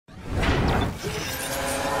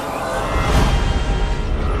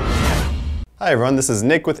Hi everyone, this is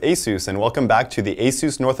Nick with ASUS and welcome back to the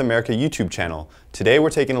ASUS North America YouTube channel. Today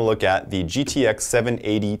we're taking a look at the GTX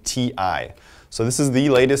 780 Ti. So this is the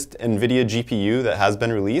latest NVIDIA GPU that has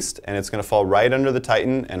been released, and it's going to fall right under the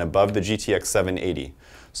Titan and above the GTX 780.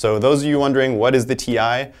 So those of you wondering what is the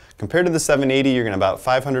Ti, compared to the 780 you're going to have about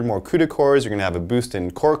 500 more CUDA cores, you're going to have a boost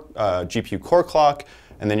in GPU core clock,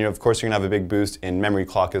 and then of course you're going to have a big boost in memory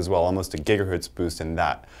clock as well, almost a gigahertz boost in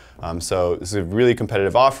that. So this is a really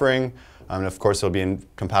competitive offering. And of course, it'll be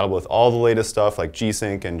compatible with all the latest stuff like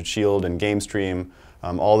G-Sync and Shield and GameStream,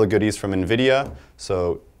 all the goodies from NVIDIA.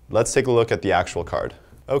 So let's take a look at the actual card.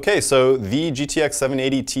 Okay, so the GTX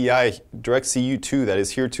 780 Ti DirectCU II that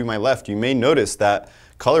is here to my left, you may notice that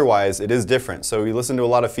color-wise it is different. So we listened to a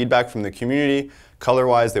lot of feedback from the community.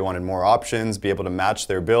 Color-wise, they wanted more options, be able to match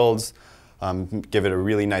their builds, give it a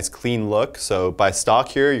really nice clean look. So by stock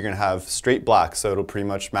here, you're going to have straight black, so it'll pretty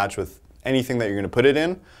much match with anything that you're going to put it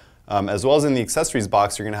in. As well as in the accessories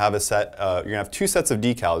box, you're going to have you're going to have two sets of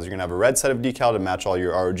decals. You're going to have a red set of decal to match all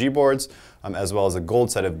your ROG boards, as well as a gold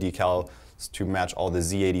set of decals to match all the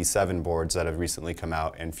Z87 boards that have recently come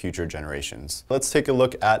out in future generations. Let's take a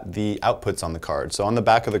look at the outputs on the card. So on the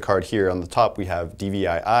back of the card here, on the top we have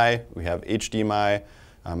DVI-I, we have HDMI.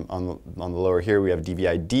 On the lower here we have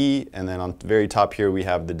DVI-D, and then on the very top here we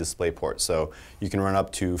have the display port. So you can run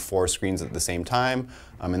up to 4 screens at the same time,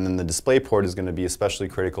 and then the display port is going to be especially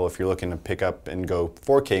critical if you're looking to pick up and go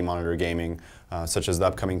 4K monitor gaming, such as the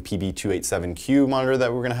upcoming PB287Q monitor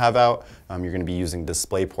that we're going to have out. You're going to be using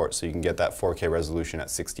display port so you can get that 4K resolution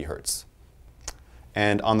at 60 Hz.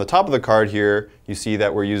 And on the top of the card here, you see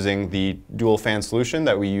that we're using the dual fan solution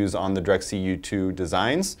that we use on the DirectCU II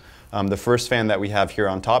designs. The first fan that we have here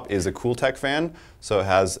on top is a Cooltech fan, so it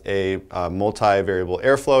has a multi-variable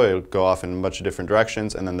airflow. It'll go off in a bunch of different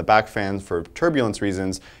directions, and then the back fan, for turbulence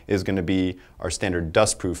reasons, is going to be our standard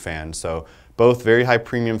dust-proof fan. So both very high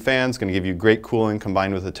premium fans, going to give you great cooling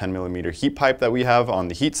combined with a 10mm heat pipe that we have on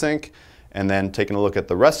the heatsink. And then taking a look at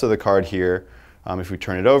the rest of the card here, if we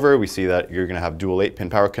turn it over, we see that you're going to have dual 8-pin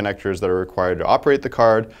power connectors that are required to operate the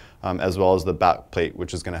card, as well as the back plate,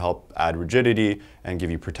 which is going to help add rigidity and give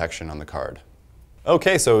you protection on the card.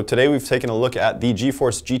 Okay, so today we've taken a look at the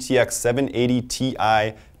GeForce GTX 780 Ti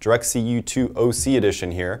DirectCU II OC edition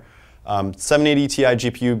here. 780 Ti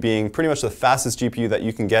GPU being pretty much the fastest GPU that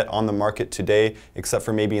you can get on the market today, except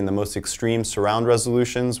for maybe in the most extreme surround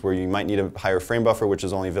resolutions where you might need a higher frame buffer, which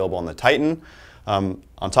is only available on the Titan.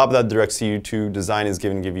 On top of that, the DirectCU II design is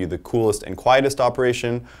going to give you the coolest and quietest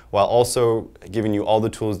operation, while also giving you all the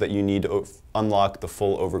tools that you need to unlock the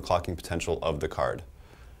full overclocking potential of the card.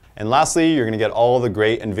 And lastly, you're going to get all the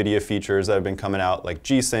great NVIDIA features that have been coming out, like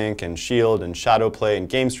G-Sync and Shield and Shadowplay and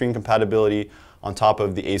GameStream compatibility, on top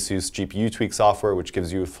of the ASUS GPU Tweak software, which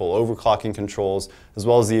gives you full overclocking controls, as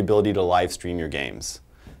well as the ability to live stream your games.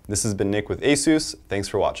 This has been Nick with ASUS. Thanks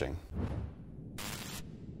for watching.